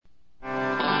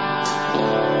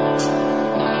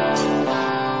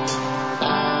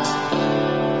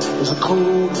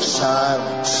code of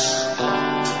silence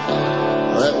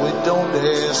that we don't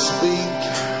dare speak.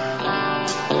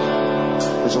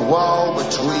 There's a wall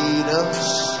between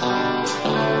us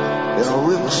and a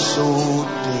river so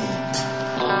deep.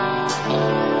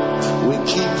 We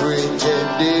keep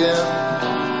pretending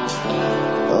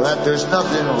that there's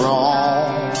nothing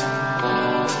wrong.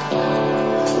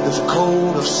 There's a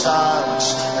code of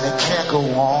silence and it can't go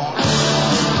on.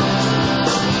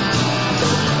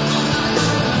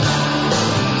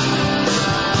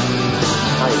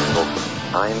 Hi folks,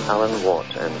 I'm Alan Watt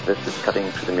and this is Cutting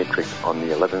Through the Matrix on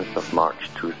the 11th of March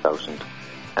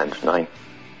 2009.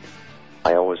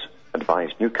 I always advise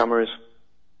newcomers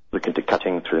look into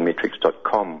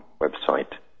cuttingthroughthematrix.com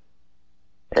website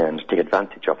and take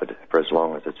advantage of it for as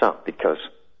long as it's up, because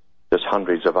there's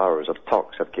hundreds of hours of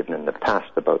talks I've given in the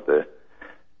past about the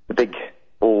big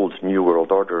old new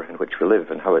world order in which we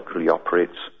live and how it really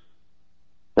operates.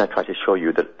 And I try to show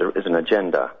you that there is an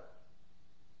agenda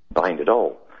behind it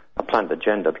all, a planned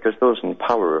agenda, because those in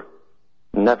power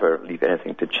never leave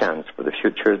anything to chance for the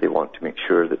future. They want to make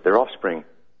sure that their offspring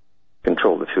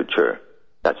control the future.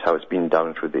 That's how it's been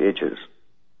down through the ages.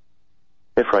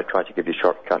 Therefore, I try to give you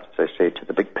shortcuts, as I say, to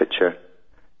the big picture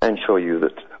and show you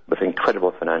that with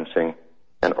incredible financing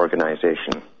and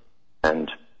organization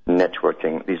and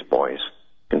networking, these boys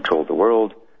control the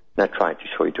world. And I try to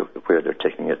show you where they're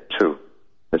taking it to.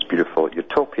 This beautiful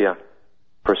utopia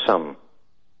for some,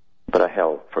 but a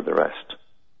hell for the rest.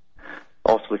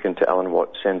 Also look into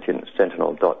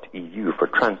alanwattsentientsentinel.eu for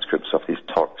transcripts of these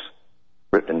talks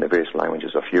written in the various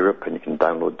languages of Europe, and you can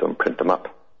download them, print them up,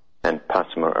 and pass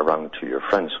them around to your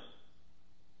friends.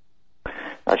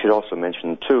 I should also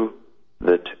mention, too,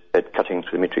 that at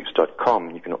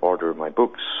cuttingthroughthematrix.com you can order my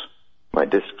books, my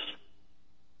discs,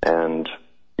 and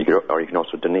you can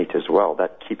also donate as well.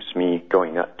 That keeps me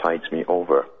going, that tides me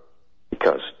over,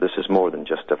 because this is more than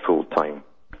just a full-time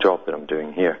job that I'm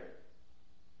doing here.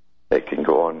 It can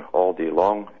go on all day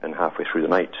long and halfway through the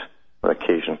night on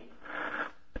occasion,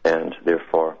 and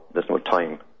therefore there's no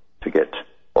time to get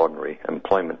ordinary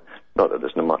employment. Not that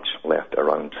there's not much left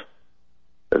around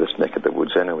this neck of the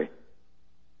woods anyway.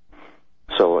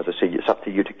 So as I say, it's up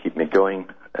to you to keep me going,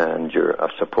 and your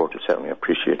support is certainly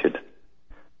appreciated.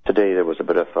 Today there was a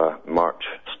bit of a March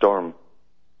storm,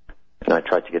 and I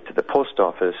tried to get to the post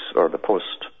office, or the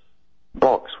post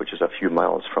box, which is a few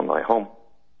miles from my home.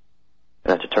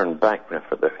 And I had to turn back when I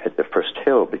hit the first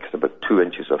hill because about 2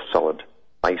 inches of solid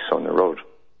ice on the road.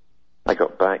 I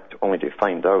got back only to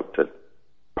find out that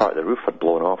part of the roof had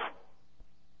blown off.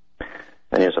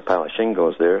 And there's a pile of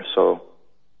shingles there, so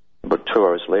about 2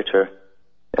 hours later,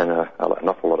 and an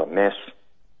awful lot of mess,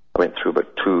 I went through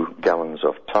about 2 gallons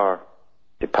of tar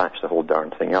to patch the whole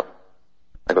darn thing up.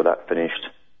 I got that finished,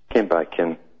 came back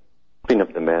in, cleaned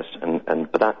up the mess,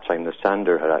 and by that time the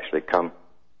sander had actually come,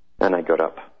 and I got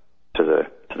up to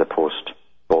the post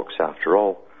box after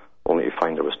all, only to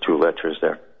find there was 2 letters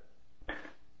there.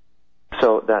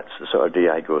 So that's the sort of day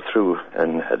I go through,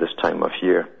 and at this time of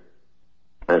year,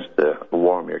 as the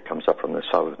warm air comes up from the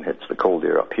south and hits the cold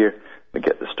air up here, we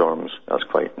get the storms. That's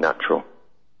quite natural.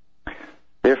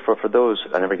 Therefore, for those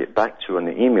I never get back to on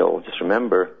the email, just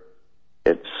remember,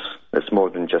 it's more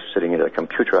than just sitting at a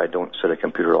computer. I don't sit at a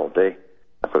computer all day.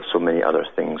 I've got so many other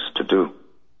things to do.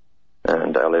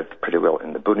 And I live pretty well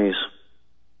in the boonies.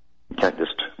 You can't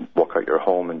just walk out your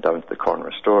home and down to the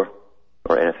corner store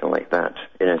or anything like that.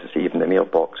 And as I say, even the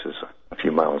mailbox is a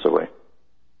few miles away.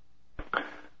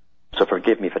 So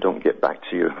forgive me if I don't get back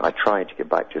to you. I try to get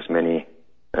back to as many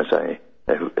as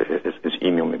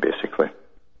email me, basically.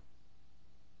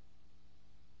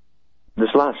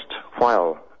 This last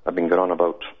while, I've been going on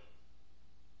about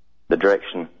the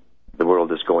direction the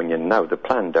world is going in now, the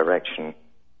planned direction.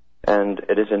 And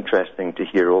it is interesting to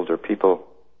hear older people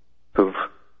who've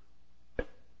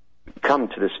come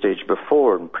to this stage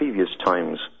before in previous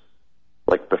times,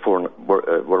 like before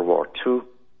World War II,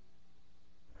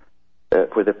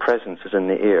 where the presence is in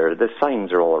the air. The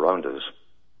signs are all around us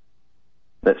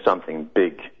that something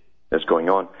big is going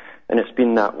on. And it's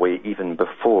been that way even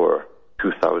before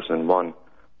 2001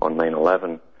 on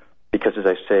 9/11, because, as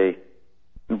I say,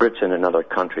 Britain and other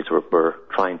countries were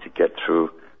trying to get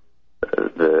through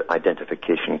the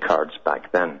identification cards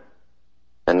back then,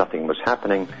 and nothing was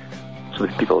happening. So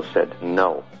the people said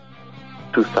no.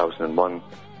 2001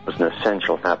 was an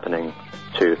essential happening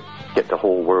to get the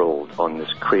whole world on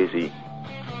this crazy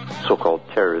so-called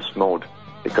terrorist mode,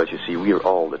 because you see, we're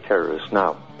all the terrorists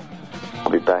now.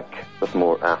 I'll be back with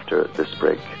more after this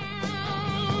break.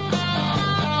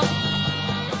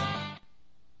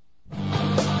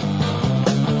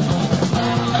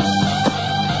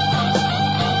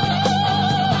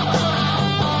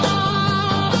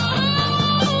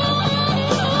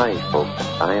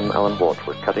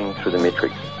 we're cutting through the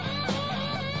matrix,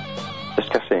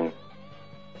 discussing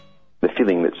the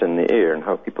feeling that's in the air and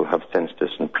how people have sensed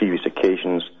this on previous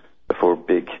occasions before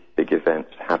big events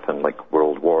happen, like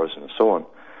world wars and so on.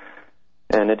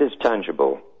 And it is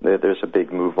tangible. There's a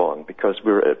big move on because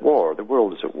we're at war. The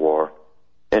world is at war.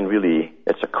 And really,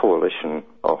 it's a coalition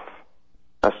of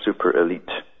a super elite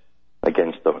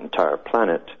against the entire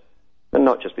planet. And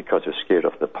not just because they're scared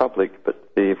of the public,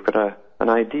 but they've got an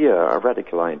idea, a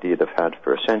radical idea they've had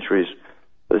for centuries.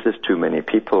 There's just too many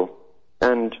people.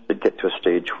 And they'd get to a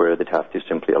stage where they'd have to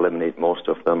simply eliminate most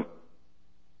of them.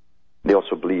 They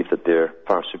also believe that they're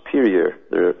far superior.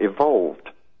 They're evolved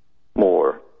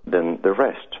more than the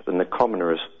rest, than the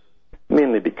commoners,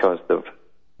 mainly because they've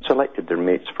selected their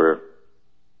mates for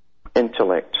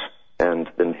intellect and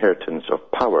the inheritance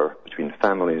of power between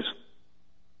families.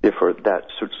 Therefore, that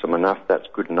suits them enough. That's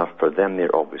good enough for them.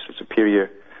 They're obviously superior.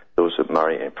 Those that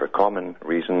marry for common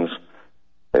reasons,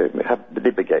 they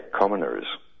beget commoners.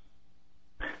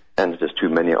 And there's too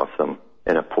many of them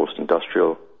in a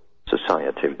post-industrial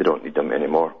society. They don't need them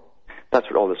anymore. That's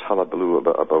what all this hullabaloo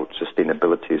about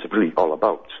sustainability is really all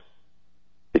about.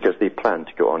 Because they plan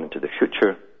to go on into the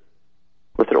future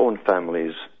with their own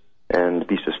families and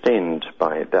be sustained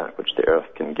by that which the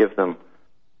earth can give them,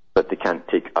 but they can't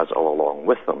take us all along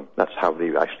with them. That's how they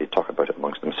actually talk about it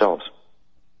amongst themselves.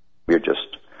 We're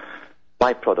just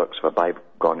byproducts of a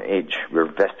bygone age.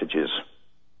 We're vestiges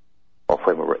of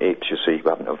when we were apes, you see. We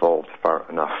haven't evolved far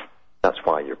enough. That's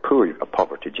why you're poor. You've a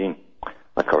poverty gene,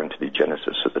 according to the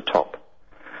Genesis at the top.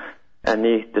 And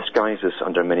they disguise this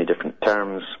under many different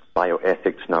terms.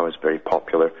 Bioethics now is very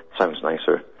popular. Sounds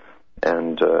nicer.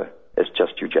 And it's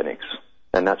just eugenics.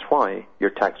 And that's why your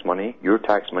tax money,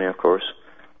 of course,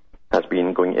 has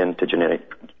been going into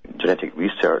genetic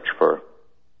research for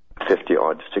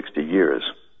 50-odd, 60 years.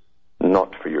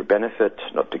 Not for your benefit,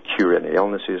 not to cure any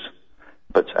illnesses,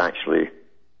 but actually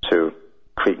to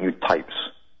create new types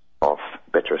of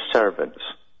better servants.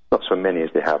 Not so many as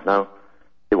they have now.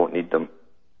 They won't need them.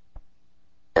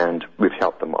 And we've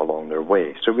helped them along their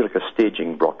way. So we're like a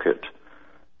staging rocket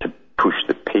to push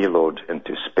the payload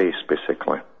into space,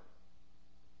 basically.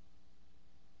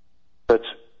 But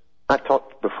I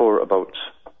talked before about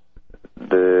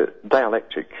the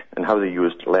dialectic and how they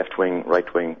used left-wing,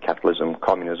 right-wing, capitalism,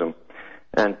 communism,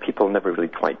 and people never really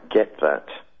quite get that.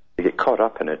 They get caught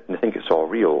up in it and they think it's all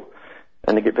real.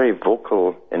 And they get very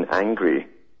vocal and angry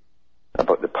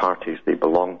about the parties they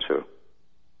belong to.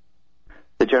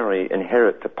 They generally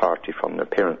inherit the party from their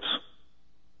parents,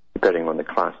 depending on the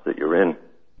class that you're in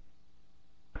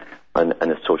and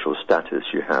the social status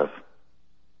you have.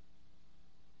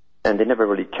 And they never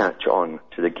really catch on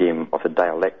to the game of the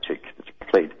dialectic that's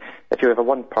played. If you have a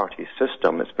one-party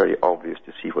system, it's very obvious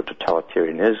to see what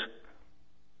totalitarian is,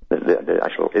 the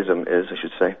actual ism is, I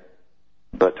should say.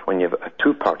 But when you have a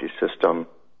two-party system,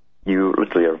 you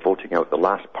literally are voting out the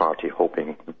last party,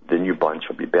 hoping the new bunch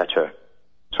will be better,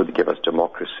 so they give us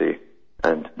democracy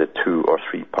and the 2- or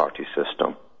 3-party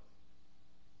system.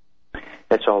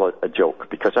 It's all a joke,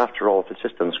 because after all, if the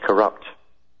system's corrupt,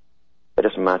 it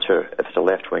doesn't matter if it's a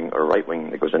left-wing or right-wing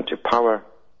that goes into power.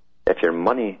 If your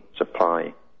money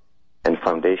supply and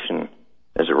foundation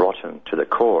is rotten to the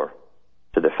core,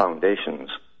 to the foundations,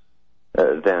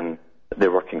 then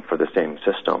they're working for the same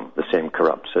system, the same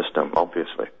corrupt system,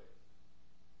 obviously.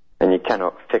 And you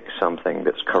cannot fix something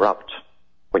that's corrupt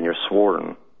when you're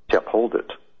sworn to uphold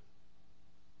it.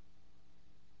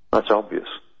 That's obvious.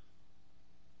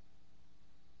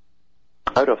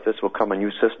 Out of this will come a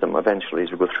new system eventually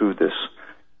as we go through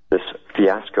this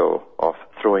fiasco of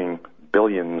throwing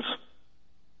billions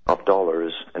of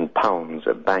dollars and pounds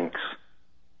at banks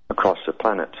across the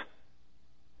planet.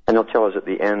 And they'll tell us at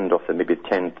the end of the maybe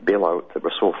 10th bailout that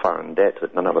we're so far in debt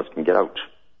that none of us can get out.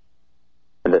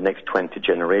 And the next 20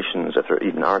 generations, if there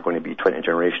even are going to be 20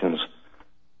 generations,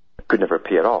 could never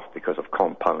pay it off because of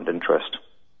compound interest.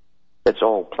 It's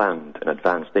all planned in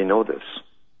advance. They know this.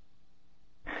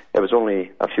 It was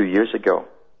only a few years ago,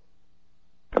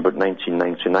 about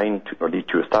 1999 to early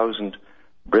 2000,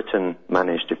 Britain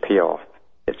managed to pay off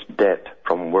its debt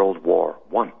from World War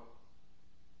I.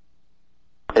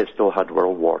 It still had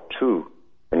World War II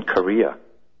and Korea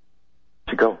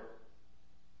to go.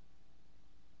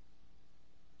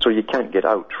 So you can't get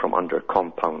out from under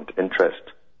compound interest,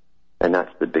 and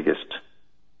that's the biggest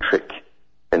trick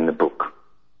in the book.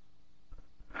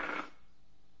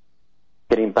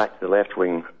 Getting back to the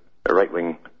left-wing,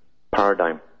 right-wing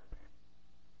paradigm,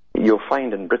 you'll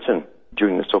find in Britain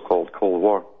during the so-called Cold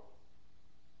War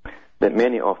that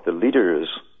many of the leaders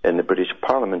in the British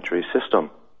parliamentary system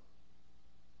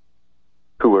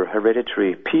who were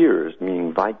hereditary peers,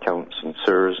 meaning viscounts and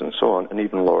sirs and so on, and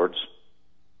even lords,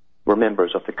 were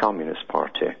members of the Communist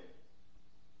Party.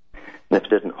 And if they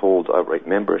didn't hold outright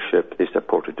membership, they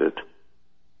supported it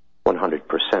 100%.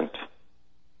 And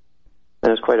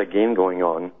there's quite a game going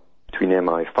on between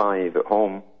MI5 at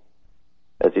home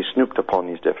as they snooped upon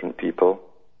these different people.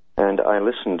 And I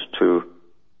listened to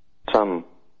some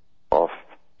of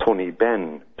Tony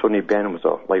Benn. Tony Benn was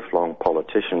a lifelong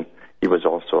politician. He was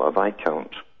also a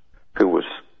viscount who was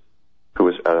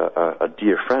a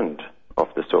dear friend of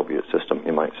the Soviet system,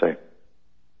 you might say.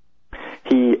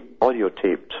 He audio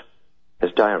taped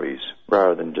his diaries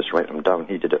rather than just write them down.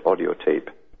 He did it audio tape.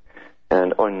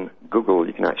 And on Google,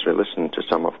 you can actually listen to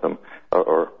some of them,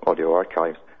 or audio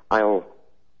archives. I'll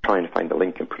try and find a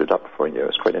link and put it up for you.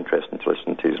 It's quite interesting to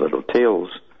listen to his little tales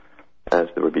as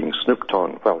they were being snooped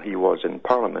on while he was in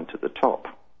Parliament at the top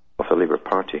of the Labour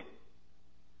Party.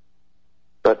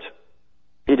 But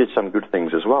he did some good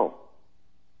things as well.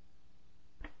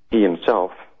 He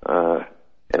himself, and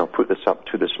I'll put this up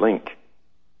to this link,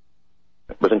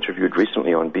 was interviewed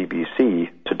recently on BBC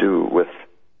to do with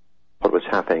what was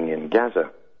happening in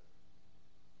Gaza.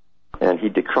 And he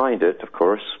decried it, of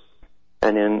course,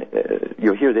 and then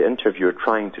you'll hear the interviewer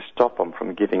trying to stop him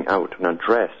from giving out an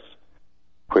address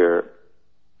where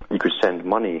you could send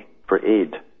money for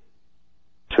aid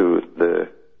to the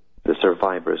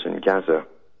survivors in Gaza.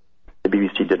 The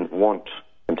BBC didn't want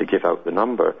him to give out the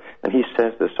number, and he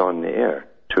says this on the air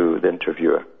to the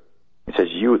interviewer. He says,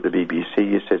 you at the BBC,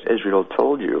 he says, Israel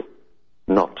told you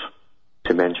not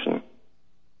to mention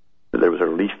that there was a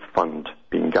relief fund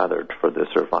being gathered for the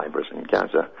survivors in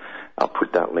Gaza. I'll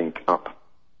put that link up.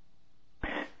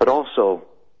 But also,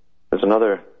 there's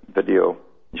another video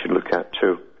you should look at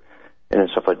too, and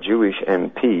it's of a Jewish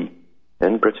MP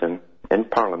in Britain, in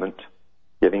Parliament,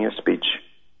 giving a speech.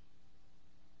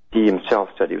 He himself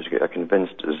said he was a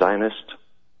convinced Zionist.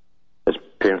 His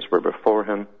parents were before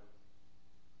him.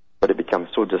 But he became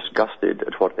so disgusted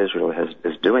at what Israel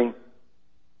is doing.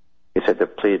 He said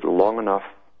they've played long enough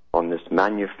on this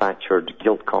manufactured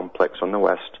guilt complex on the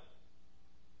West,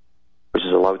 which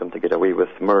has allowed them to get away with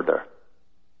murder.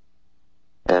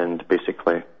 And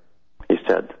basically, he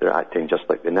said they're acting just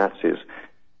like the Nazis.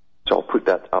 So I'll put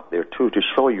that up there too to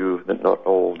show you that not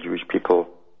all Jewish people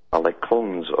are like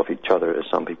clones of each other, as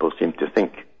some people seem to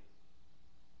think.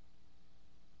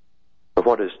 But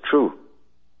what is true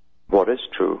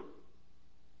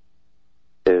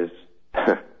is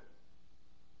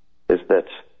that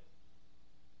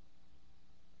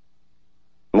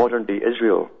modern-day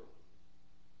Israel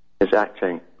is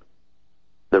acting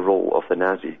the role of the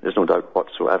Nazi. There's no doubt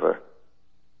whatsoever.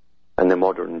 And the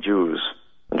modern Jews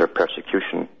under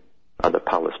persecution are the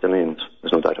Palestinians.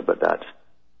 There's no doubt about that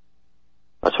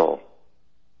at all.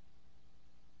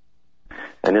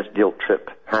 And this guilt trip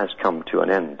has come to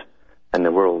an end, and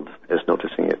the world is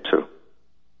noticing it too.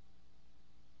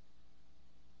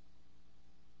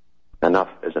 Enough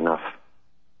is enough.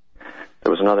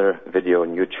 There was another video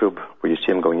on YouTube where you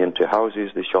see him going into houses.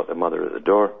 They shot the mother at the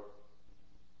door.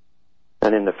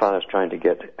 And then the father's trying to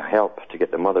get help to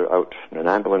get the mother out in an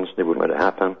ambulance. They wouldn't let it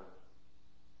happen.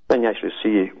 Then you actually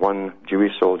see one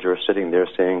Jewish soldier sitting there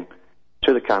saying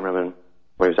to the cameraman,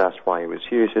 when he was asked why he was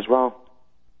here, he says, well,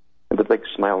 with a big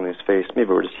smile on his face, maybe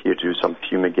we're just here to do some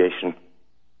fumigation.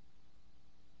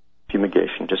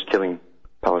 Fumigation, just killing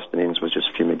Palestinians was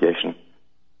just fumigation.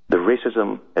 The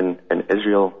racism in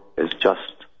Israel is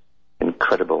just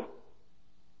incredible.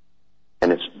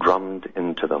 And it's drummed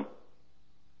into them.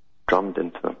 Drummed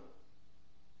into them.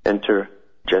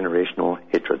 Intergenerational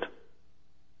hatred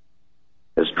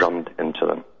is drummed into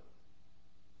them.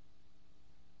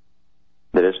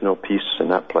 There is no peace in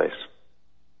that place.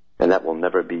 And that will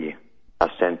never be a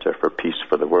center for peace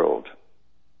for the world.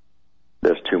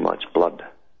 There's too much blood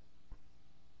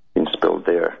being spilled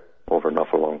there over an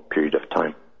awful long period of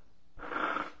time.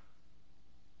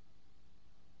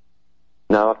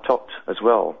 Now, I've talked as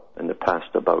well in the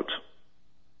past about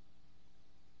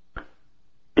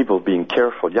people being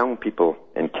careful, young people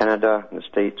in Canada, in the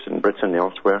States, in Britain, and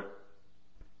elsewhere,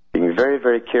 being very,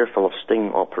 very careful of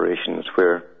sting operations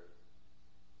where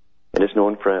it is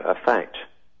known for a fact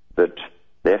that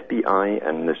the FBI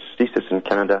and the CSIS in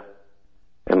Canada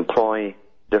employ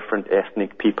different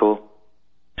ethnic people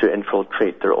to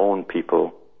infiltrate their own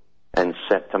people and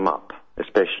set them up,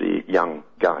 especially young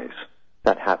guys.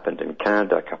 That happened in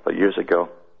Canada a couple of years ago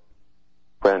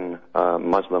when a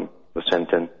Muslim was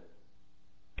sent in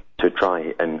to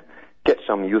try and get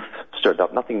some youth stirred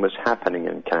up. Nothing was happening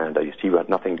in Canada. You see, we had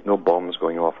nothing, no bombs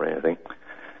going off or anything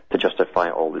to justify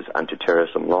all these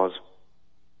anti-terrorism laws.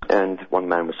 And one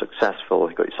man was successful.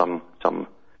 He got some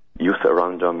youth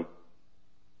around him.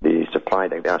 The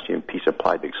RCMP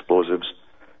supplied the explosives,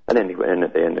 and then he went in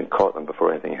at the end and caught them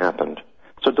before anything happened.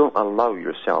 So don't allow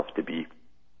yourself to be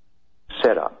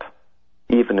set up,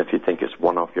 even if you think it's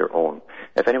one of your own.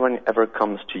 If anyone ever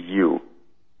comes to you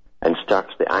and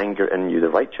starts the anger in you, the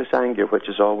righteous anger, which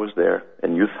is always there,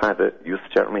 and youth have it, youth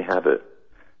certainly have it,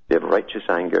 they have righteous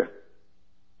anger,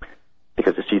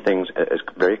 because they see things as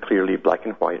very clearly black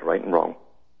and white, right and wrong.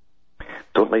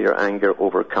 Don't let your anger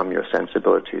overcome your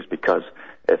sensibilities, because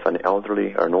if an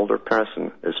elderly or an older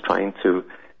person is trying to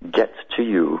get to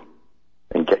you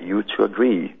and get you to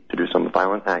agree to do some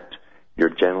violent act, you're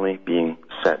generally being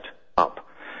set up.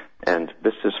 And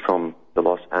this is from the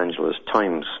Los Angeles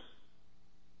Times.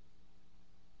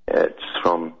 It's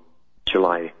from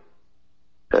July,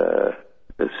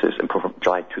 this is from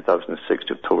July 2006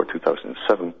 to October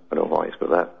 2007. I don't know why it's got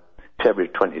that. February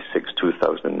 26,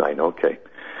 2009. Okay.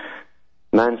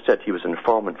 Man said he was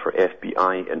informant for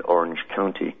FBI in Orange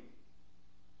County.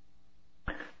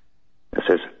 It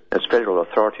says, as federal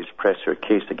authorities press their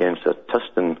case against a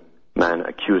Tustin man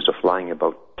accused of lying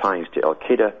about ties to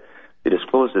Al-Qaeda, they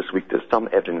disclosed this week that some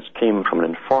evidence came from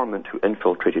an informant who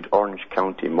infiltrated Orange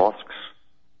County mosques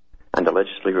and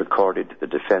allegedly recorded the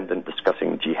defendant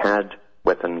discussing jihad,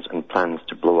 weapons, and plans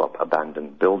to blow up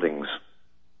abandoned buildings.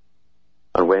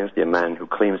 On Wednesday, a man who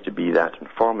claims to be that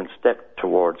informant stepped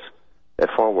forward,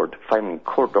 filing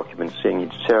court documents saying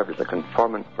he'd served as an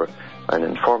informant for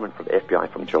the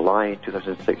FBI from July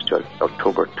 2006 to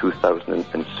October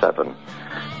 2007.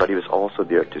 But he was also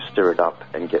there to stir it up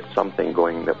and get something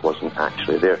going that wasn't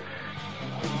actually there.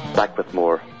 Back with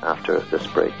more after this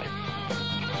break.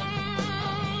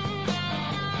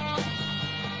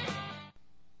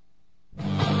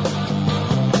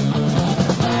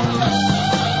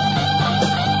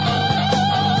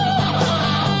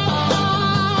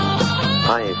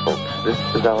 Hi folks,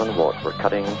 this is Alan Watt. We're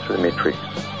cutting through the matrix.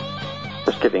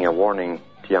 Just giving a warning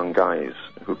to young guys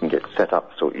who can get set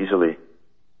up so easily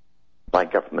by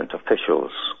government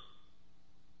officials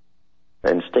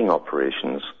in sting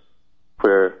operations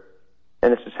where,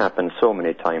 and this has happened so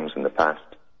many times in the past,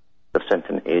 they've sent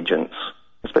in agents,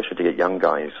 especially to get young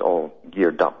guys all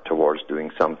geared up towards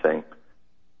doing something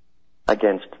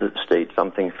against the state,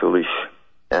 something foolish,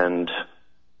 and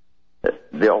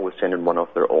they always send in one of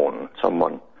their own,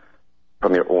 someone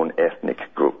from your own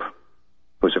ethnic group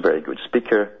who's a very good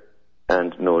speaker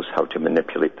and knows how to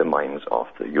manipulate the minds of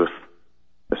the youth.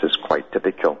 This is quite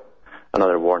typical.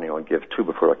 Another warning I'll give too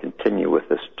before I continue with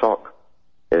this talk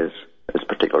is, this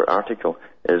particular article,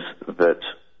 is that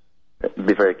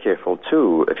be very careful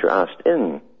too if you're asked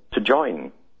in to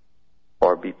join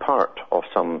or be part of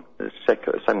some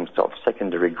sort of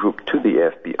secondary group to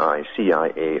the FBI,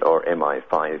 CIA or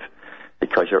MI5,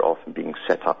 because you're often being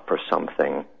set up for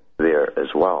something there as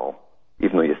well.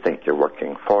 Even though you think you're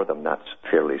working for them, that's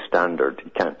fairly standard.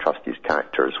 You can't trust these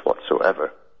characters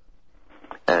whatsoever.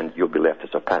 And you'll be left as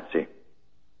a patsy.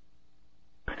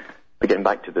 But getting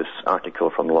back to this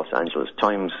article from the Los Angeles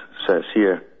Times, says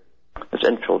here, this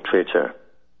infiltrator,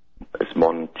 this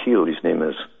Montiel, his name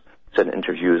is, said in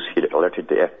interviews he had alerted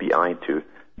the FBI to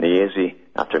Niazi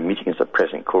after meeting as a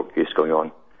present court case going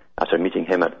on. After meeting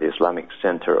him at the Islamic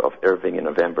Center of Irving in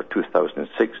November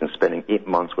 2006 and spending 8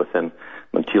 months with him,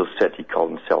 Montiel said he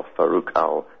called himself Farouk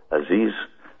al-Aziz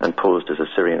and posed as a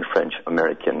Syrian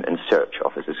French-American in search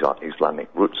of his Islamic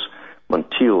roots.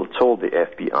 Montiel told the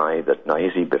FBI that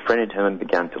Niazi befriended him and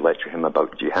began to lecture him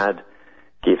about jihad,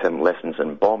 gave him lessons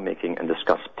in bomb making, and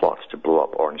discussed plots to blow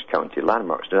up Orange County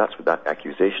landmarks. Now that's what that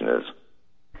accusation is.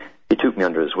 He took me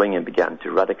under his wing and began to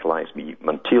radicalize me,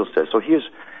 Montiel says. So here's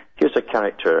a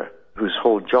character whose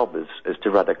whole job is to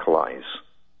radicalize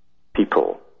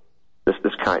people.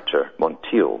 This character,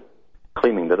 Montiel,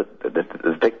 claiming that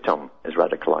the victim is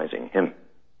radicalizing him.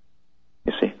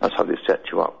 You see, that's how they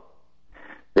set you up.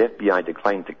 The FBI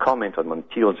declined to comment on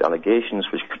Montiel's allegations,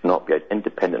 which could not be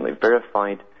independently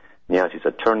verified. Niazi's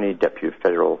attorney, Deputy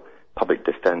Federal Public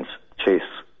Defense Chase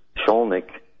Sholnick,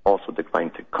 also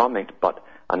declined to comment, but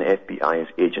an FBI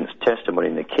agent's testimony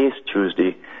in the case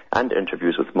Tuesday and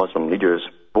interviews with Muslim leaders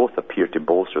both appear to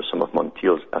bolster some of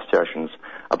Montiel's assertions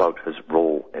about his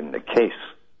role in the case.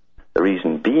 The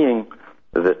reason being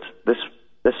that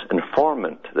this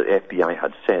informant that the FBI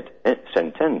had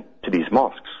sent in to these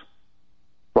mosques,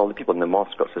 well, the people in the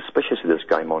mosque got suspicious of this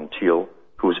guy Montiel,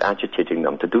 who was agitating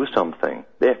them to do something.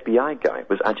 The FBI guy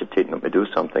was agitating them to do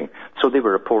something, so they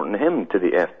were reporting him to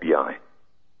the FBI.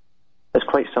 It's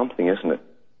quite something, isn't it?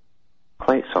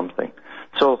 Quite something.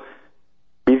 So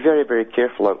be very, very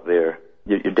careful out there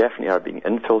you definitely are being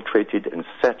infiltrated and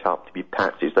set up to be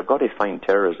patsies. They've got to find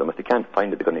terrorism. If they can't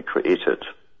find it, they're going to create it.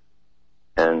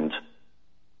 And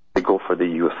they go for the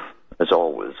youth, as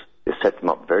always. They set them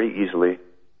up very easily,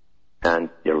 and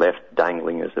you're left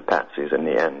dangling as the patsies in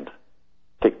the end.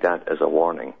 Take that as a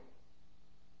warning.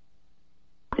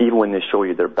 Even when they show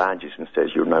you their badges and says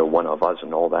you're now one of us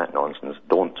and all that nonsense,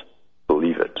 don't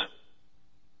believe it.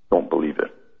 Don't believe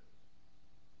it.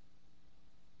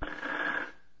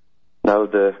 Now,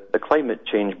 the climate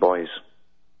change boys,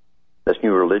 this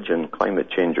new religion, climate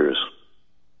changers,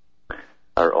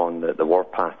 are on the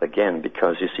warpath again,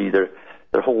 because you see their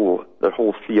whole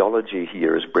theology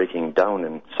here is breaking down,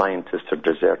 and scientists are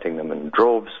deserting them in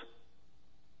droves.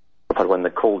 We've had one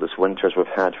of the coldest winters we've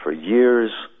had for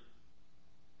years.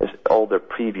 All their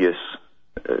previous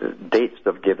dates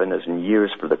they've given as in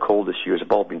years for the coldest years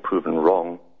have all been proven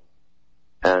wrong.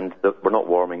 And we're not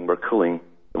warming, we're cooling.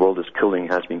 The world is cooling,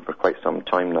 has been for quite some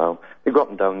time now. They've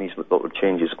gotten down these little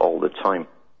changes all the time.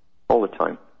 All the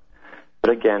time.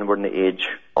 But again, we're in the age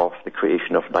of the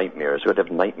creation of nightmares. We'd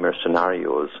have nightmare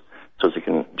scenarios so as they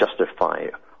can justify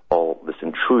all this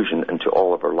intrusion into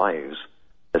all of our lives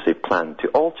as they plan to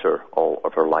alter all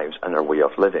of our lives and our way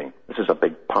of living. This is a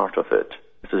big part of it.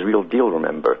 This is a real deal,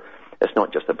 remember. It's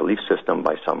not just a belief system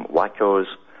by some wackos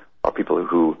or people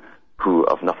who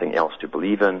have nothing else to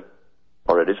believe in,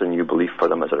 or it is a new belief for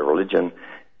them as a religion.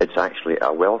 It's actually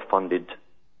a well-funded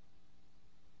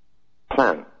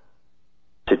plan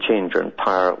to change your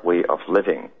entire way of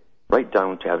living, right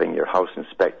down to having your house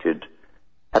inspected,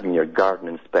 having your garden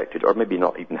inspected, or maybe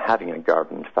not even having a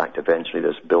garden. In fact, eventually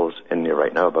there's bills in there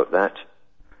right now about that.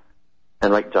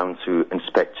 And right down to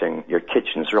inspecting your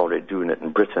kitchens. They're already doing it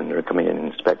in Britain. They're coming in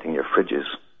and inspecting your fridges.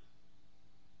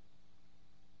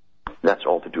 That's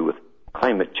all to do with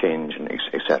climate change and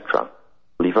etc.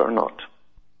 Believe it or not.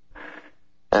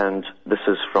 And this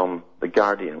is from The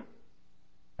Guardian,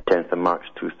 10th of March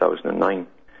 2009.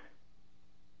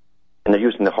 And they're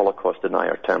using the Holocaust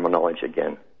denier terminology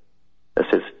again. It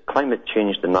says, climate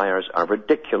change deniers are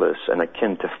ridiculous and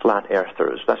akin to flat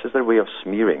earthers. This is their way of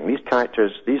smearing. These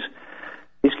characters, these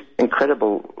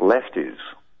incredible lefties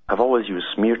have always used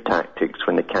smear tactics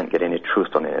when they can't get any truth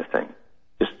on anything.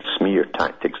 Just smear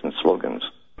tactics and slogans.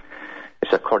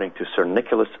 It's according to Sir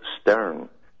Nicholas Stern,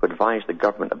 who advised the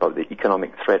government about the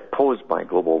economic threat posed by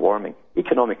global warming.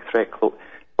 Economic threat,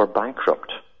 we're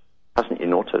bankrupt. Hasn't you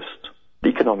noticed? The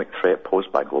economic threat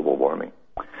posed by global warming.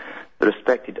 The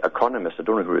respected economist, I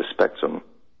don't know who respects him,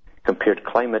 compared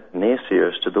climate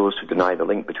naysayers to those who deny the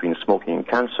link between smoking and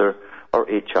cancer or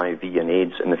HIV and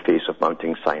AIDS in the face of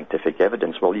mounting scientific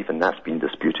evidence. Well, even that's been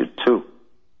disputed too.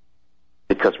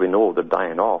 Because we know they're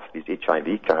dying off, these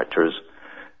HIV characters,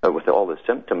 with all the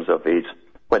symptoms of AIDS,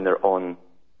 when they're on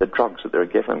the drugs that they're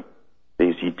given, the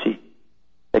AZT.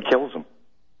 It kills them.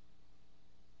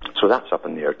 So that's up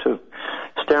in the air too.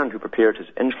 Stern, who prepared his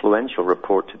influential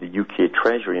report to the UK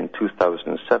Treasury in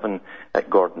 2007 at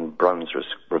Gordon Brown's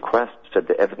request, said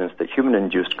the evidence that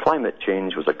human-induced climate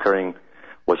change was occurring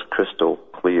was crystal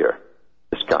clear.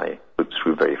 This guy looks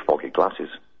through very foggy glasses.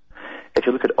 If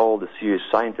you look at all the serious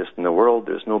scientists in the world,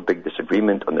 there's no big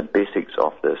disagreement on the basics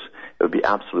of this. It would be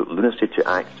absolute lunacy to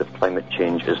act if climate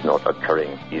change is not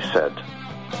occurring, he said.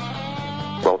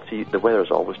 Well, see, the weather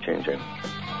is always changing.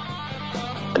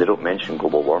 And they don't mention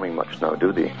global warming much now,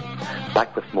 do they?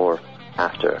 Back with more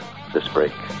after this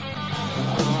break.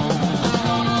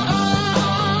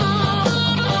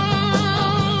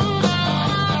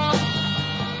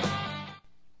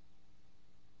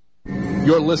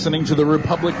 You're listening to the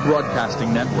Republic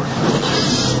Broadcasting Network,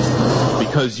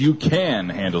 because you can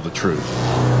handle the truth.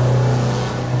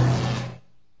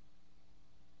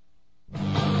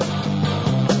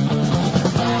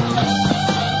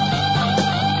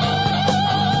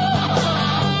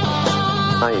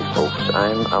 Hi folks,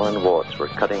 I'm Alan Watts. We're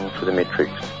cutting through the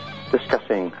matrix,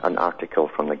 discussing an article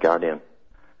from The Guardian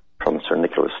from Sir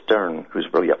Nicholas Stern, who's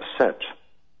really upset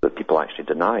that people actually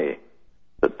deny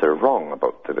that they're wrong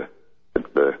about the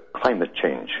climate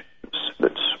change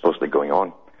that's supposedly going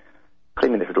on,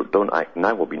 claiming that if we don't act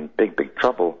now we'll be in big, big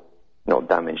trouble,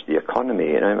 damage the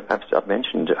economy. And I've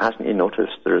mentioned, hasn't he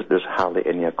noticed, there's hardly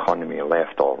any economy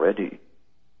left already.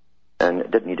 And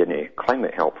it didn't need any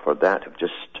climate help for that, of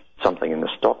just something in the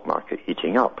stock market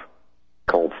heating up,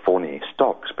 called phony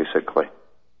stocks, basically.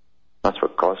 That's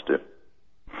what caused it.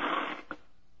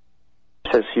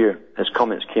 It says here, his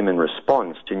comments came in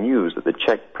response to news that the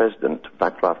Czech President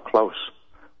Václav Klaus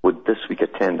would this week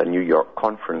attend a New York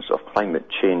conference of climate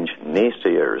change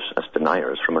naysayers as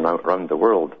deniers from around the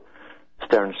world.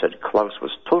 Stern said Klaus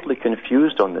was totally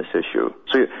confused on this issue.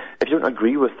 So if you don't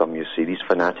agree with them, you see, these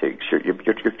fanatics,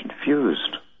 you're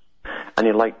confused. And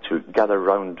he liked to gather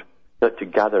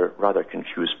rather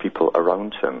confused people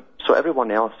around him. So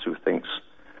everyone else who thinks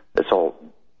it's all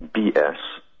BS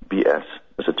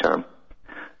is a term,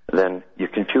 then you're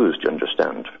confused, you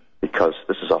understand, because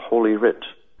this is a holy writ.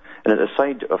 And at the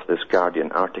side of this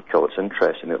Guardian article, it's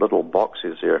interesting, the little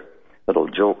boxes here, little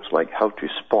jokes like how to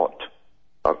spot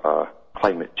a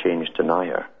climate change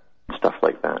denier, stuff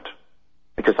like that,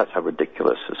 because that's how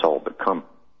ridiculous it's all become.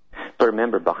 But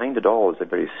remember, behind it all is a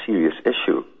very serious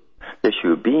issue. The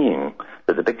issue being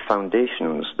that the big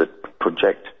foundations that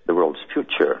project the world's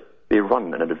future, they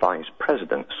run and advise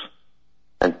presidents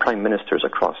and prime ministers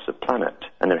across the planet,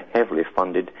 and they're heavily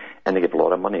funded, and they give a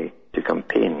lot of money to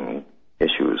campaign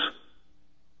issues.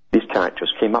 These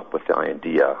characters came up with the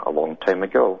idea a long time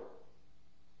ago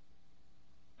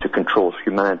to control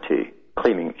humanity,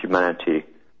 claiming humanity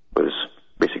was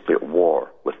basically at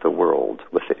war with the world,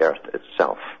 with the earth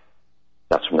itself.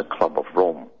 That's from the Club of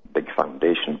Rome, big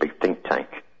foundation, big think tank,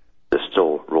 that's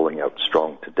still rolling out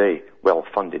strong today, well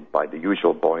funded by the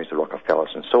usual boys, the Rockefellers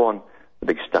and so on, the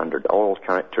big Standard Oil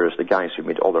characters, the guys who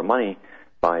made all their money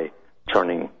by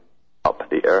turning up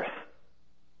the earth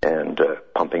and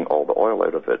pumping all the oil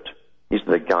out of it. These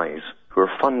are the guys who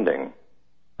are funding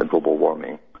the global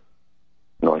warming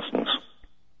nonsense.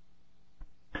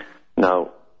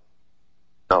 Now,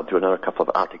 I'll do another couple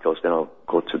of articles, then I'll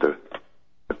go to the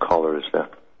callers there.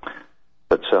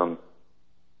 But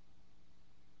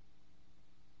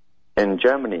in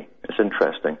Germany, it's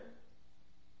interesting,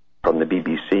 from the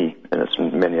BBC, and it's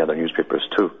in many other newspapers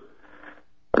too,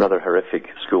 another horrific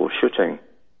school shooting.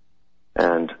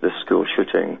 And this school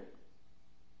shooting,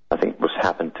 I think,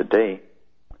 happened today.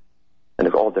 And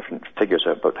they've all different figures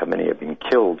about how many have been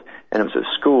killed. And it was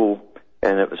at school,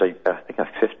 and it was, I think, a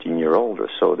 15-year-old or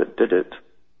so that did it.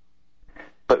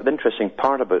 But the interesting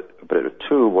part about it,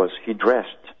 too, was he dressed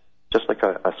just like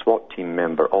a SWAT team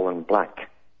member, all in black.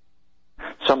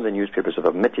 Some of the newspapers have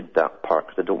omitted that part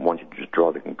because they don't want you to just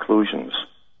draw the conclusions.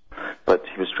 But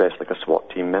he was dressed like a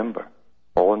SWAT team member,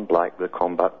 all in black with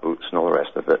combat boots and all the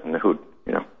rest of it, and the hood,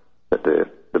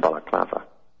 the balaclava.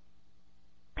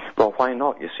 Well, why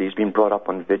not? You see, he's been brought up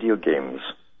on video games,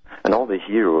 and all the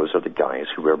heroes are the guys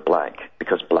who wear black,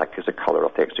 because black is the color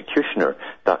of the executioner.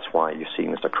 That's why you're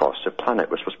seeing this across the planet.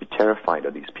 We're supposed to be terrified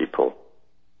of these people.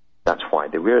 That's why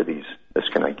they wear this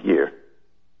kind of gear.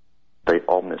 Very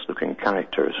ominous-looking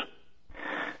characters.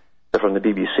 But from the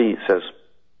BBC, it says,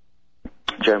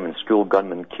 German school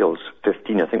gunman kills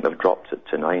 15. I think they've dropped it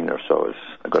to 9 or so.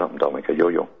 It's gone up and down like a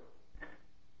yo-yo.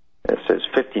 It says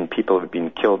 15 people have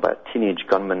been killed by a teenage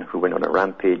gunman who went on a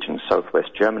rampage in southwest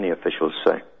Germany, officials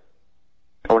say.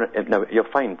 Now,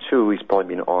 you'll find, too, he's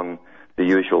probably been on the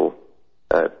usual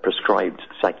prescribed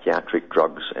psychiatric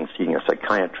drugs and seeing a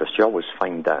psychiatrist. You always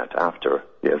find that after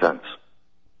the events.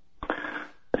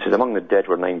 It says, among the dead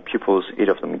were 9 pupils, 8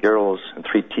 of them girls, and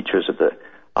 3 teachers at the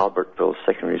Albertville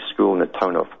Secondary School in the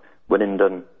town of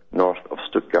Winnenden, north of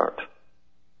Stuttgart.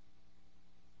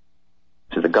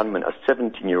 So the gunman, a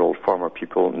 17-year-old former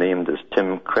pupil named as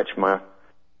Tim Kretschmer,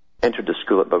 entered the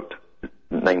school at about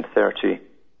 9:30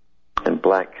 in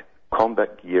black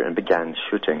combat gear and began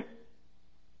shooting.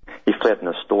 He fled in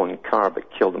a stolen car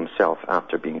but killed himself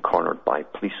after being cornered by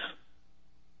police.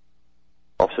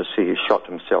 Officers say he shot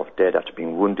himself dead after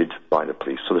being wounded by the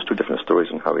police. So there's 2 different stories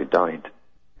on how he died.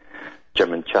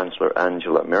 German Chancellor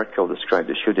Angela Merkel described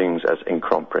the shootings as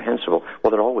incomprehensible.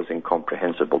 Well, they're always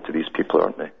incomprehensible to these people,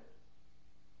 aren't they?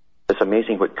 It's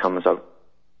amazing what comes out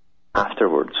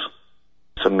afterwards.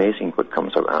 It's amazing what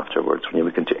comes out afterwards. When you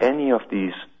look into any of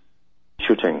these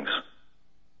shootings,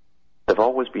 they've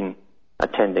always been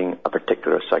attending a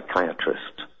particular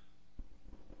psychiatrist.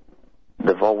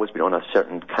 They've always been on a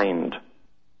certain kind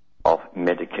of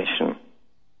medication,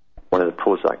 one of the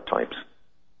Prozac types.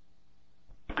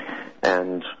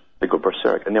 And they go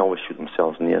berserk, and they always shoot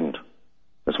themselves in the end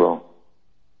as well.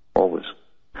 Always.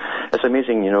 It's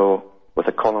amazing, with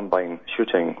the Columbine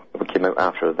shooting, what came out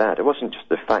after that, it wasn't just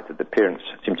the fact that the parents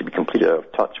seemed to be completely out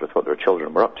of touch with what their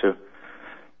children were up to.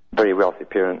 Very wealthy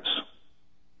parents,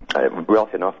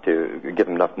 wealthy enough to give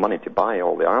them enough money to buy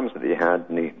all the arms that they had,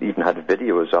 and they even had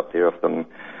videos up there of them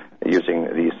using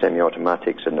these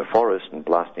semi-automatics in the forest and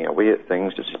blasting away at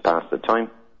things just to pass the time.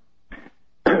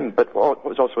 But what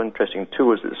was also interesting too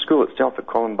was that the school itself at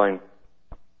Columbine,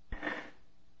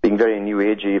 being very new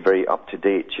agey, very up to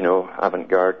date,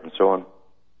 avant-garde and so on,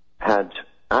 had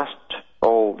asked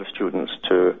all the students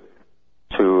to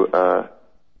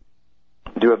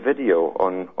do a video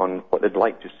on what they'd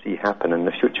like to see happen in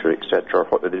the future, etc.,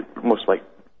 what they'd most like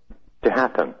to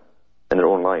happen in their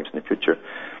own lives in the future.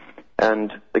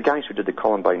 And the guys who did the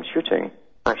Columbine shooting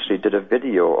actually did a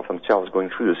video of themselves going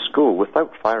through the school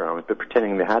without firearms, but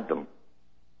pretending they had them,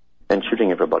 and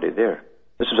shooting everybody there.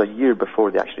 This was a year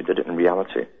before they actually did it in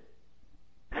reality.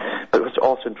 But what's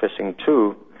also interesting,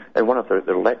 too, in one of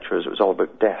their lectures, it was all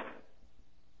about death,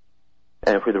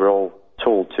 and where they were all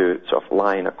told to sort of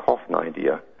lie in a coffin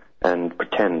idea and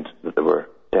pretend that they were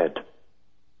dead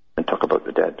and talk about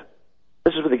the dead.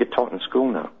 This is what they get taught in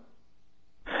school now.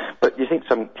 But you think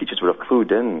some teachers would have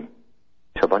clued in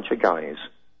to a bunch of guys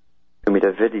who made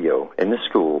a video in the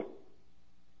school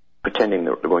pretending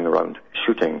they're going around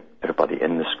shooting everybody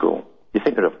in the school. You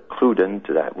think they'd have clued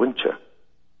into that, wouldn't you?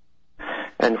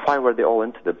 And why were they all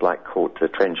into the black coat, the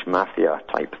trench mafia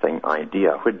type thing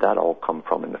idea? Where did that all come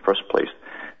from in the first place?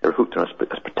 They were hooked on this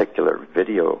particular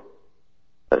video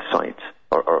site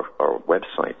or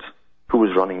website. Who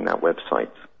was running that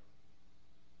website?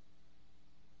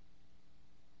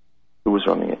 Who was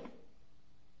running it?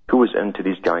 Who was into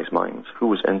these guys' minds? Who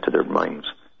was into their minds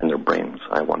and their brains,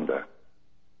 I wonder?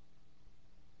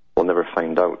 We'll never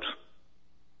find out.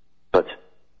 But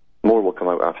more will come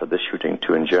out after this shooting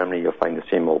too. In Germany, you'll find the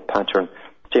same old pattern.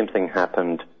 Same thing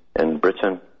happened in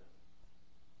Britain,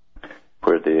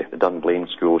 where the Dunblane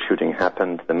school shooting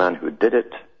happened. The man who did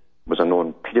it was a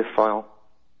known paedophile.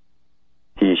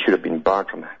 He should have been barred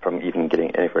from even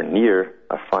getting anywhere near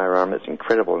a firearm. It's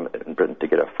incredible in Britain to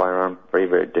get a firearm. Very,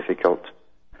 very difficult.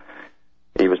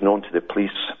 He was known to the police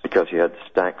because he had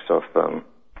stacks of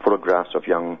photographs of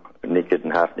young naked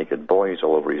and half-naked boys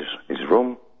all over his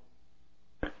room.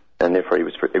 And therefore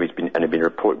had been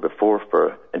reported before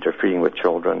for interfering with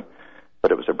children.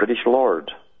 But it was a British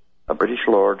lord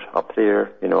up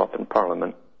there, up in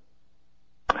Parliament,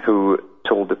 who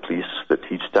told the police that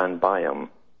he'd stand by him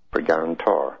for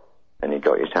guarantor, and he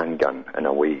got his handgun, and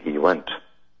away he went.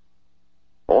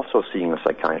 Also seeing a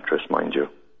psychiatrist, mind you.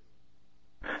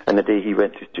 And the day he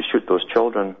went to shoot those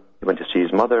children, he went to see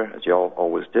his mother, as he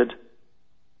always did.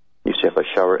 He used to have a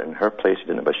shower in her place, he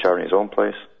didn't have a shower in his own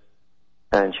place.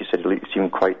 And she said it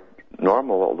seemed quite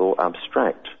normal, although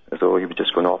abstract, as though he was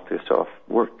just going off to his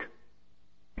work.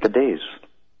 Like a daze.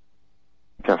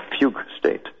 Like a fugue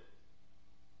state.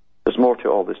 There's more to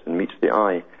all this than meets the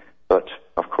eye, but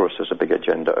of course there's a big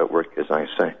agenda at work, as I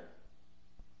say.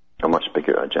 A much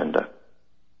bigger agenda.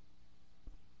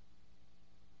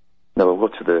 Now we'll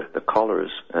go to the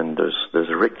callers, and there's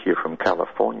Rick here from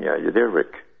California. Are you there,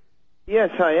 Rick? Yes,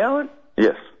 hi, Alan?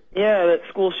 Yes. Yeah, that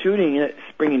school shooting, it's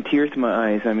bringing tears to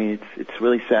my eyes. I mean, it's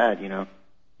really sad,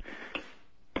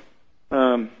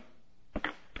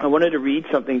 I wanted to read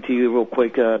something to you real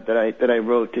quick that I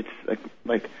wrote. It's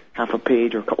like half a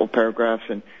page or a couple of paragraphs,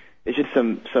 and it's just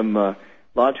some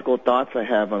logical thoughts I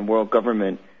have on world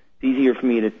government. It's easier for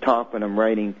me to talk when I'm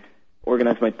writing,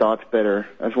 organize my thoughts better.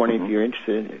 I was wondering if you're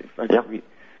interested. If I could read.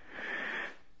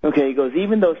 Okay, he goes,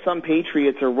 even though some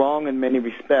patriots are wrong in many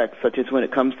respects, such as when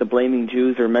it comes to blaming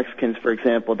Jews or Mexicans, for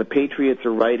example, the patriots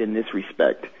are right in this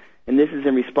respect. And this is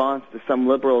in response to some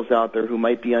liberals out there who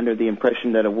might be under the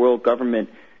impression that a world government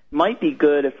might be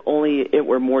good if only it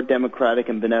were more democratic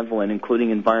and benevolent,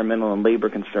 including environmental and labor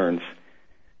concerns.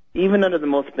 Even under the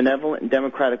most benevolent and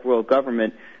democratic world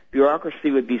government,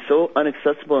 bureaucracy would be so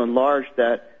inaccessible and large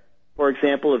that, for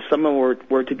example, if someone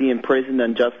were to be imprisoned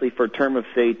unjustly for a term of,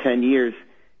 say, 10 years,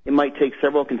 it might take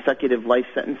several consecutive life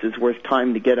sentences worth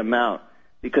time to get him out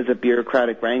because of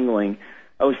bureaucratic wrangling.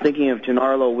 I was thinking of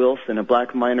Gennaro Wilson, a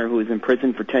black miner who was in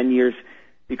prison for 10 years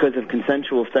because of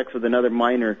consensual sex with another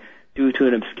miner due to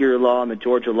an obscure law in the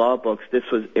Georgia law books. This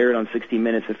was aired on 60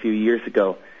 Minutes a few years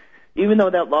ago. Even though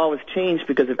that law was changed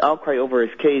because of outcry over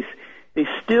his case, they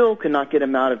still could not get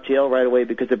him out of jail right away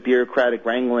because of bureaucratic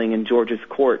wrangling in Georgia's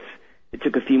courts. It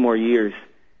took a few more years.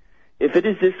 If it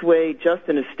is this way just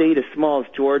in a state as small as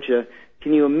Georgia,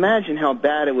 can you imagine how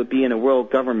bad it would be in a world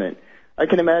government? I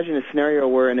can imagine a scenario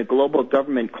where in a global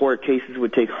government court cases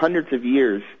would take hundreds of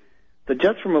years. So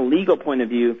just from a legal point of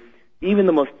view, even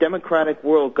the most democratic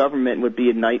world government would be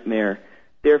a nightmare.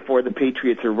 Therefore, the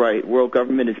patriots are right. World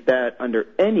government is bad under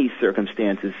any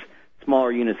circumstances.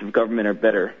 Smaller units of government are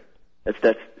better.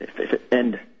 That's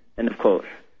end of quote.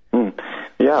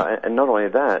 Yeah, and not only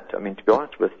that, I mean, to be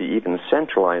honest with you, even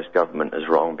centralized government is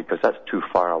wrong because that's too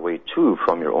far away, too,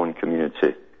 from your own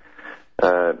community.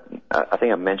 I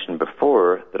think I've mentioned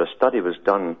before that a study was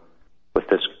done with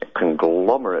this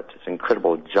conglomerate, this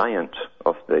incredible giant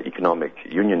of the Economic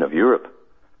Union of Europe,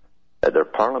 at their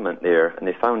parliament there, and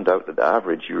they found out that the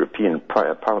average European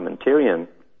parliamentarian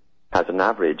has an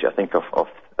average, I think, of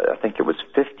I think it was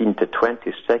 15 to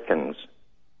 20 seconds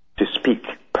to speak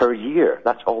per year.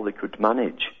 That's all they could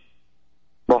manage.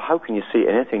 Well, how can you say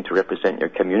anything to represent your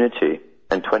community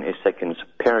in 20 seconds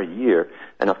per year?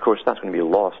 And of course, that's going to be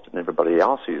lost in everybody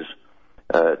else's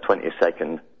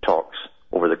 20-second talks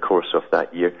over the course of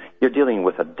that year. You're dealing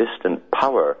with a distant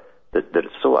power that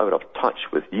is so out of touch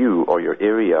with you or your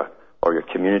area or your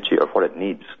community or what it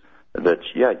needs that,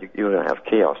 yeah, you're going to have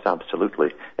chaos, absolutely.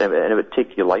 And it would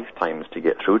take you lifetimes to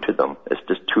get through to them. It's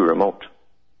just too remote.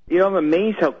 You know, I'm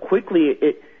amazed how quickly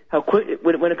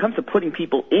when it comes to putting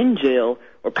people in jail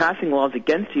or passing laws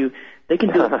against you, they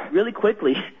can do it really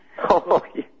quickly. Oh,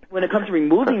 yeah. When it comes to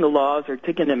removing the laws or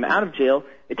taking them out of jail,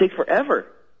 it takes forever.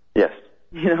 Yes.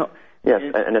 You know. Yes,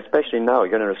 and especially now, you're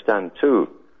going to understand, too,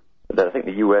 that I think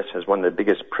the U.S. has one of the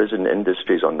biggest prison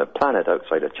industries on the planet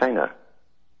outside of China.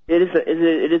 It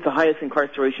is the highest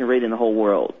incarceration rate in the whole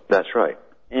world. That's right.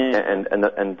 And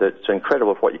it's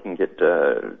incredible what you can get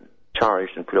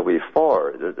charged and put away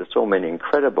for. There's so many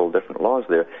incredible different laws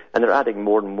there, and they're adding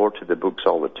more and more to the books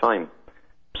all the time.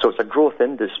 So it's a growth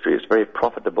industry. It's very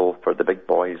profitable for the big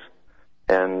boys.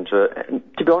 And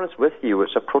to be honest with you,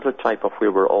 it's a prototype of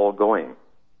where we're all going.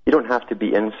 You don't have to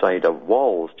be inside of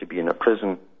walls to be in a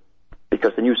prison,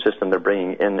 because the new system they're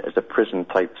bringing in is a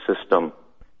prison-type system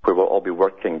where we'll all be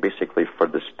working basically for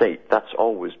the state. That's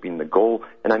always been the goal,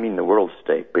 and I mean the world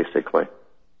state, basically.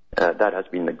 That has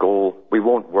been the goal. We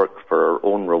won't work for our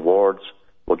own rewards.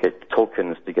 We'll get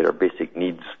tokens to get our basic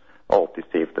needs, all to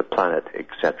save the planet,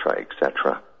 etc.,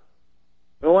 etc.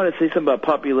 I want to say something about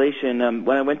population.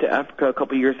 When I went to Africa a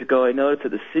couple of years ago, I noticed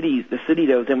that the city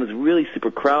that I was in was really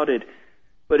super crowded.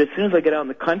 But as soon as I got out in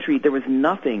the country, there was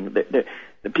nothing. There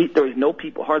was no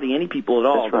people, hardly any people at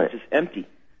all. That's right. It was just empty.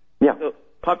 Yeah. So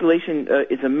population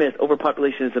is a myth.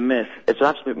 Overpopulation is a myth. It's an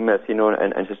absolute myth, you know,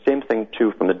 and it's the same thing,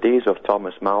 too, from the days of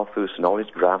Thomas Malthus and all these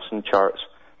graphs and charts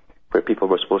where people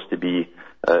were supposed to be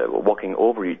walking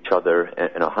over each other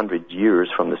in 100 years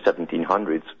from the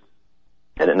 1700s,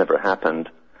 and it never happened.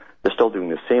 They're still doing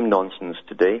the same nonsense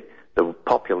today. The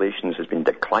populations has been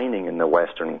declining in the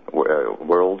Western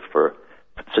world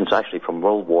since actually from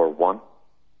World War I.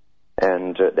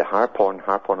 And the harp on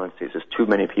says there's too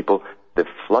many people. They've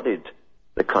flooded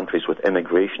the countries with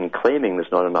immigration, claiming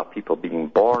there's not enough people being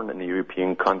born in the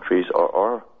European countries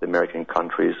or the American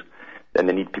countries, and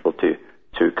they need people to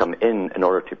come in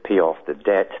order to pay off the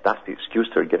debt. That's the excuse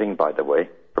they're giving, by the way,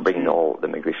 for bringing all the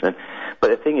immigration in.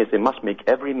 But the thing is, they must make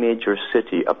every major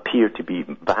city appear to be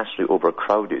vastly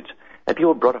overcrowded. And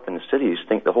people brought up in the cities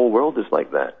think the whole world is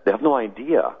like that. They have no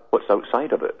idea what's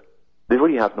outside of it. They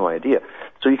really have no idea.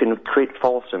 So you can create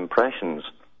false impressions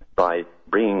by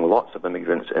bringing lots of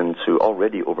immigrants into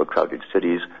already overcrowded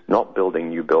cities, not building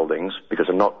new buildings, because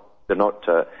they're not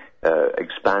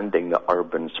expanding the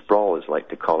urban sprawl, as I like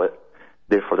to call it.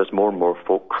 Therefore, there's more and more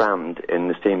folk crammed in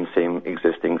the same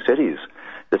existing cities.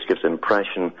 This gives the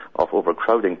impression of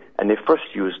overcrowding. And they first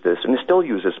used this, and they still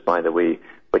use this, by the way,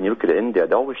 when you look at India.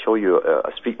 They always show you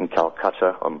a street in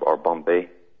Calcutta or Bombay,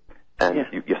 and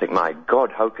you think, my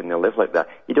God, how can they live like that?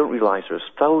 You don't realize there's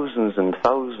thousands and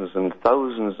thousands and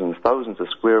thousands and thousands of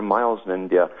square miles in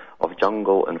India of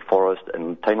jungle and forest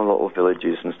and tiny little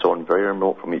villages and so on, very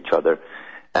remote from each other.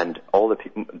 And all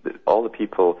the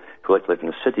people who like to live in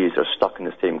the cities are stuck in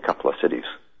the same couple of cities.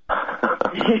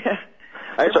 Yeah.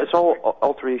 It's all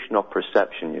alteration of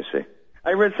perception, you see.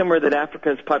 I read somewhere that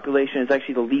Africa's population is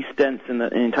actually the least dense in the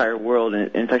entire world, and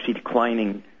it's actually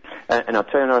declining. And I'll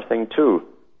tell you another thing, too.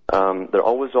 They're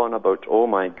always on about, oh,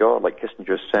 my God, like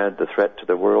Kissinger said, the threat to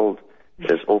the world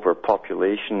is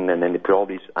overpopulation, and then they put all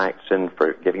these acts in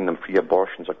for giving them free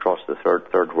abortions across the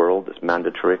third world. It's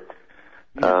mandatory.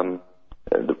 Yeah.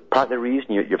 Part of the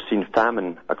reason you've seen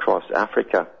famine across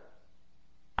Africa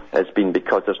has been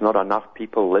because there's not enough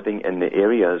people living in the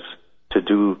areas to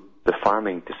do the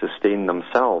farming to sustain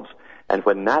themselves. And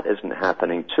when that isn't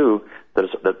happening too,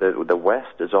 the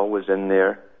West is always in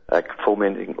there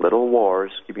fomenting little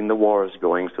wars, keeping the wars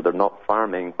going, so they're not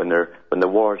farming when the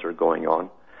wars are going on.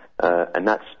 And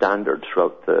that's standard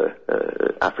throughout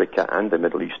Africa and the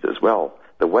Middle East as well.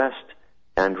 The West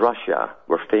and Russia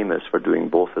were famous for doing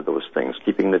both of those things,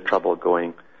 keeping the trouble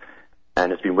going.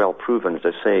 And it's been well proven, as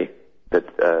I say,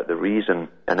 that the reason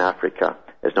in Africa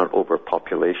is not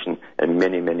overpopulation. In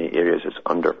many, many areas, it's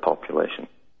underpopulation.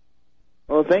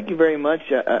 Well, thank you very much.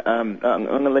 I'm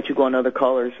going to let you go on other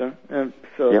callers.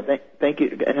 Thank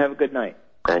you, and have a good night.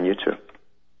 And you too.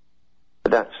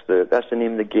 But that's the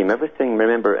name of the game. Everything,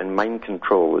 remember, in mind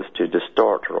control is to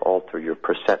distort or alter your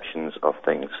perceptions of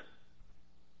things.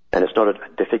 And it's not a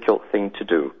difficult thing to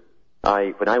do.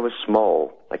 When I was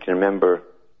small, I can remember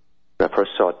I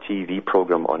first saw a TV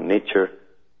program on nature,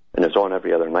 and it was on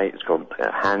every other night. It's called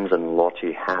Hans and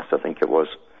Lottie Haas, I think it was,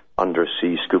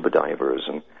 undersea scuba divers,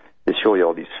 and they show you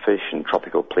all these fish in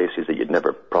tropical places that you'd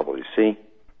never probably see.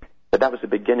 But that was the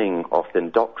beginning of the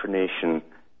indoctrination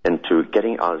into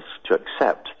getting us to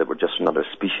accept that we're just another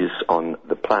species on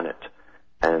the planet.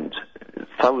 And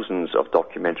thousands of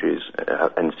documentaries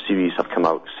and series have come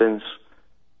out since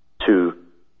to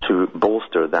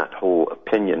bolster that whole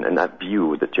opinion and that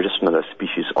view that you're just another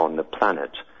species on the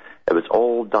planet. It was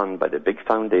all done by the big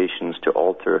foundations to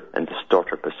alter and distort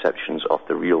our perceptions of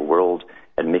the real world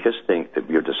and make us think that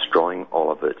we are destroying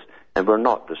all of it. And we're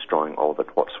not destroying all of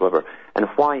it whatsoever. And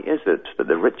why is it that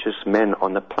the richest men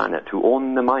on the planet who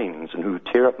own the mines and who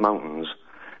tear up mountains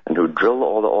and who drill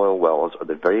all the oil wells are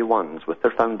the very ones with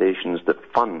their foundations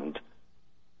that fund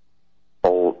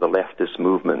all the leftist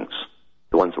movements,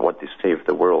 the ones that want to save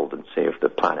the world and save the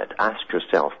planet? Ask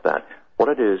yourself that. What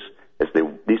it is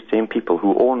these same people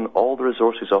who own all the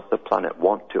resources of the planet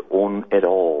want to own it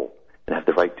all and have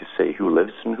the right to say who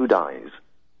lives and who dies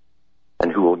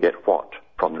and who will get what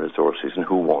from the resources and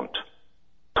who won't.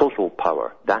 Total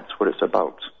power, that's what it's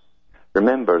about.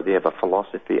 Remember, they have a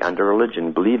philosophy and a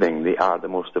religion believing they are the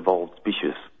most evolved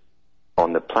species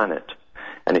on the planet.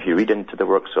 And if you read into the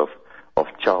works of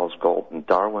Charles Galton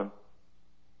Darwin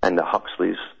and the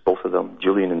Huxleys, both of them,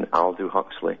 Julian and Aldous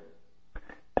Huxley,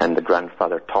 and the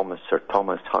grandfather Sir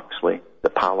Thomas Huxley,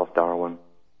 the pal of Darwin,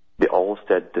 they all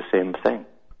said the same thing,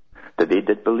 that they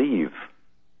did believe,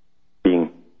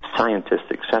 being scientists,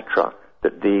 etc.,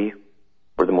 that they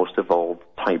were the most evolved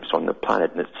types on the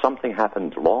planet. And that something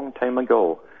happened a long time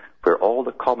ago where all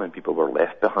the common people were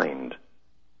left behind,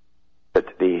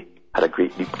 that they had a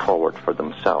great leap forward for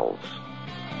themselves.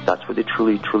 That's what they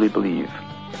truly, truly believe.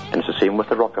 And it's the same with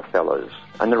the Rockefellers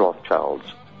and the Rothschilds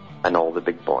and all the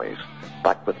big boys.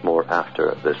 Back with more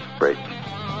after this break.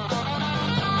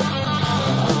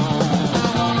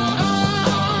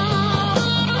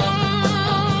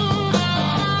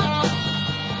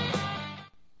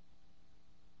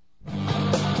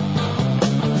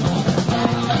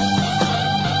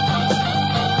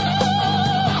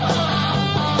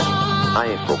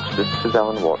 Hi folks, this is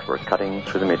Alan Watt. We're cutting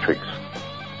through the matrix.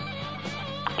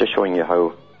 Just showing you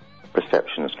how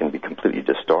perceptions can be completely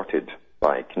distorted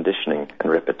by conditioning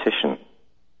and repetition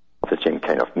of the same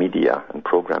kind of media and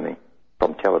programming,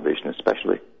 from television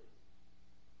especially.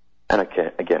 And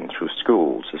again, through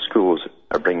schools. The schools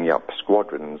are bringing up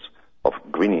squadrons of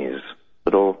greenies,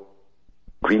 little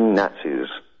green Nazis,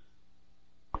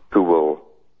 who will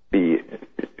be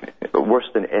worse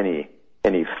than any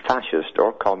fascist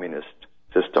or communist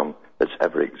system that's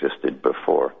ever existed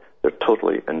before. They're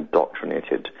totally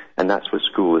indoctrinated, and that's what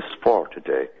school is for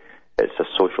today. It's a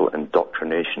social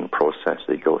indoctrination process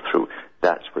they go through.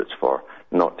 That's what it's for,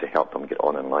 not to help them get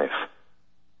on in life.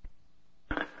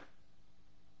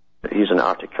 Here's an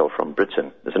article from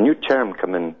Britain. There's a new term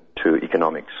come into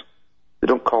economics. They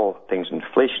don't call things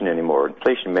inflation anymore.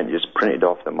 Inflation meant you just printed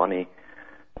off the money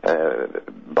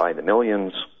by the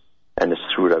millions and just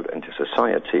threw it out into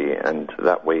society, and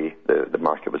that way the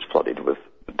market was flooded with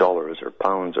dollars or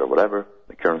pounds or whatever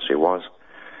the currency was.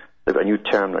 They've got a new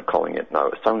term they're calling it now.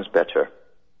 It sounds better,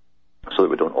 so that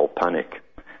we don't all panic.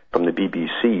 From the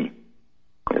BBC,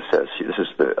 it says, this is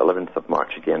the 11th of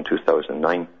March again,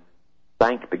 2009.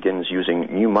 Bank begins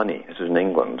using new money. This is in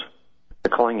England.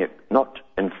 They're calling it not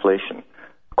inflation,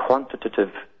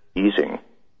 quantitative easing.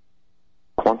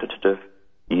 Quantitative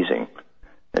easing.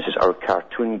 This is our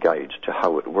cartoon guide to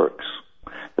how it works.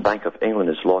 The Bank of England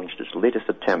has launched its latest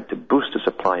attempt to boost the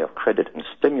supply of credit and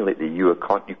stimulate the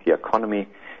UK economy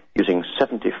using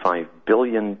 £75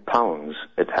 billion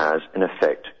it has, in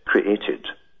effect, created.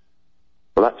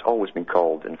 Well, that's always been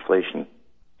called inflation,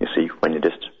 you see, when you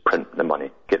just print the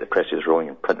money, get the presses rolling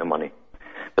and print the money.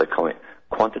 They're calling it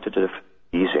quantitative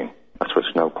easing. That's what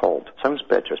it's now called. Sounds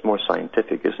better. It's more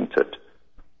scientific, isn't it?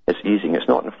 It's easing. It's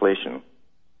not inflation.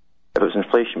 If it was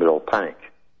inflation, we'd all panic.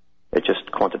 It's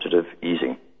just quantitative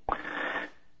easing.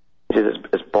 It says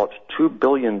it's bought £2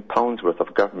 billion worth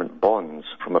of government bonds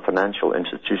from a financial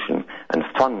institution and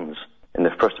funds in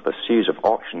the first of a series of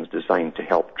auctions designed to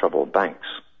help troubled banks.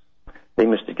 The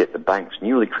aim is to get the bank's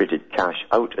newly created cash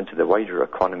out into the wider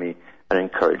economy and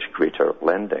encourage greater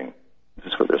lending. This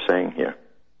is what they're saying here.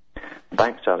 The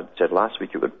bank said last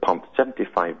week it would pump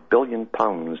 £75 billion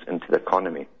into the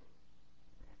economy.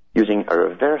 Using a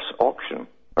reverse auction,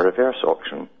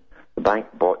 the bank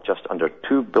bought just under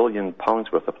 £2 billion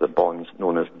worth of the bonds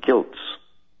known as gilts.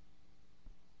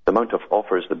 The amount of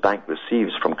offers the bank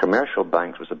receives from commercial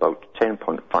banks was about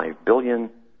 £10.5 billion,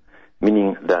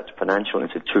 meaning that financial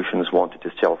institutions wanted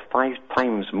to sell 5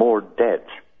 times more debt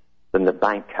than the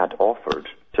bank had offered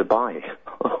to buy.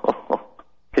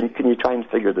 Can you try and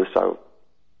figure this out?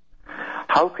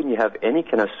 How can you have any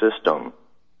kind of system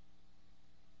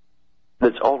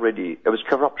that's already, it was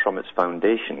corrupt from its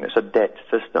foundation. It's a debt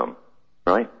system,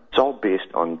 right? It's all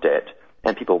based on debt.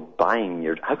 And people buying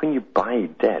how can you buy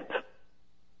debt?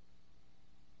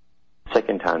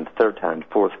 Second hand, third hand,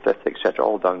 fourth, fifth, etc.,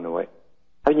 all down the way.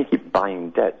 How can you keep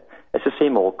buying debt? It's the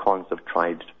same old cons have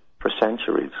tried for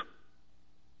centuries.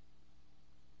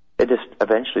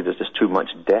 Eventually there's just too much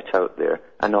debt out there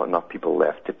and not enough people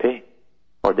left to pay.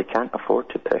 Or they can't afford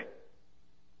to pay.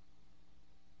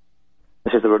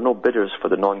 It says there were no bidders for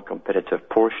the non-competitive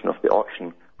portion of the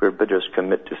auction where bidders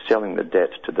commit to selling the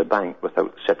debt to the bank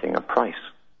without setting a price.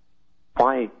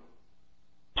 Why?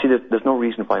 See, there's no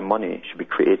reason why money should be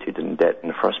created in debt in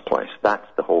the first place. That's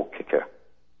the whole kicker.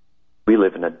 We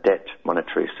live in a debt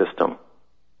monetary system.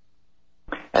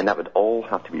 And that would all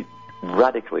have to be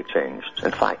radically changed,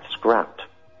 in fact, scrapped,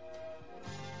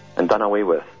 and done away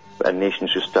with. And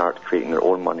nations should start creating their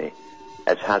own money,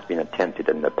 as has been attempted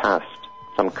in the past.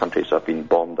 Some countries have been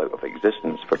bombed out of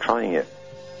existence for trying it.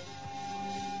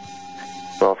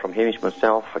 Well, from Hamish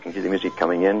myself, I can hear the music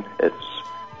coming in. It's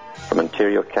from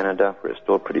Ontario, Canada, where it's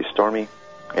still pretty stormy.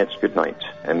 It's good night,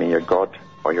 and may your God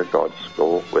or your gods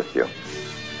go with you.